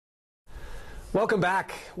Welcome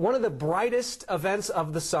back. One of the brightest events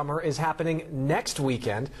of the summer is happening next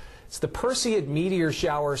weekend. It's the Perseid Meteor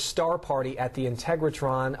Showers Star Party at the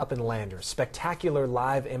Integratron up in Landers. Spectacular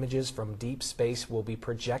live images from deep space will be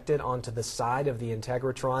projected onto the side of the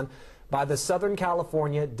Integratron by the Southern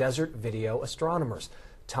California Desert Video astronomers.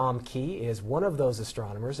 Tom Key is one of those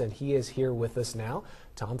astronomers, and he is here with us now.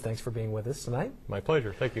 Tom, thanks for being with us tonight. My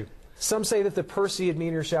pleasure. Thank you. Some say that the Perseid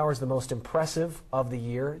Meteor Shower is the most impressive of the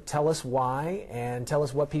year. Tell us why, and tell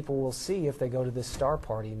us what people will see if they go to this star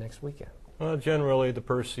party next weekend. Generally, the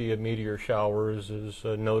Perseid Meteor Showers is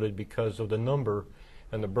noted because of the number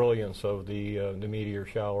and the brilliance of the meteor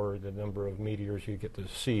shower, the number of meteors you get to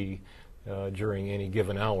see during any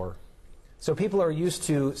given hour. So people are used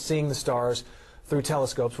to seeing the stars through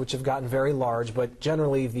telescopes, which have gotten very large, but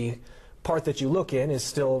generally the part that you look in is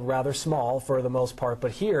still rather small for the most part,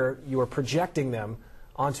 but here you are projecting them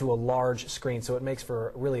onto a large screen, so it makes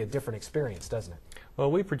for really a different experience, doesn't it?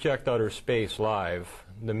 Well, we project outer space live.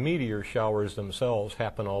 The meteor showers themselves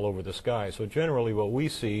happen all over the sky, so generally what we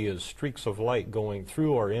see is streaks of light going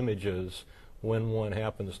through our images when one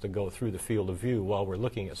happens to go through the field of view while we're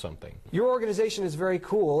looking at something. Your organization is very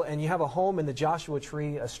cool, and you have a home in the Joshua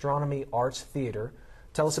Tree Astronomy Arts Theater.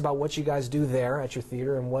 Tell us about what you guys do there at your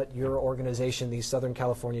theater and what your organization, the Southern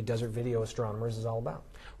California Desert Video Astronomers, is all about.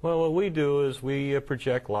 Well, what we do is we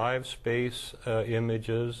project live space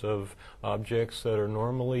images of objects that are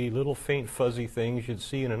normally little faint fuzzy things you'd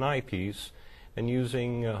see in an eyepiece, and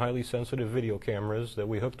using highly sensitive video cameras that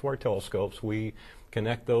we hook to our telescopes, we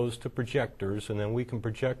connect those to projectors, and then we can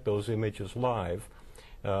project those images live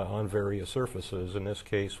on various surfaces. In this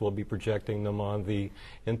case, we'll be projecting them on the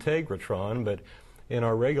Integratron, but in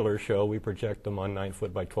our regular show, we project them on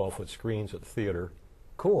 9-foot by 12-foot screens at the theater.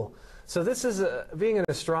 Cool. So this is, being an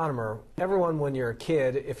astronomer, everyone when you're a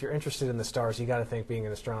kid, if you're interested in the stars, you got to think being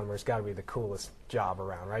an astronomer has got to be the coolest job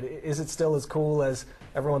around, right? Is it still as cool as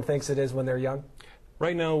everyone thinks it is when they're young?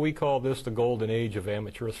 Right now, we call this the golden age of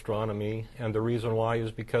amateur astronomy, and the reason why is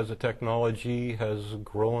because the technology has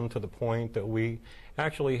grown to the point that we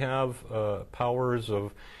actually have powers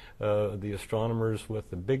of the astronomers with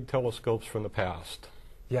the big telescopes from the past.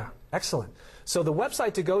 Yeah, excellent. So the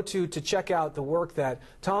website to go to check out the work that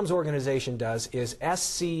Tom's organization does is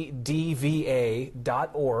SCDVA.org.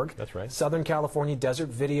 That's right. Southern California Desert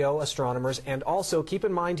Video Astronomers. And also keep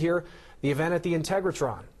in mind here the event at the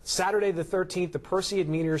Integratron. Saturday the 13th, the Perseid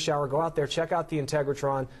Meteor Shower. Go out there, check out the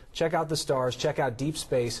Integratron, check out the stars, check out deep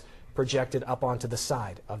space projected up onto the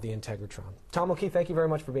side of the Integratron. Tom O'Keefe, thank you very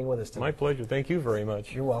much for being with us today. My pleasure. Thank you very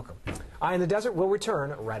much. You're welcome. Eye in the Desert will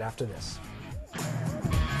return right after this.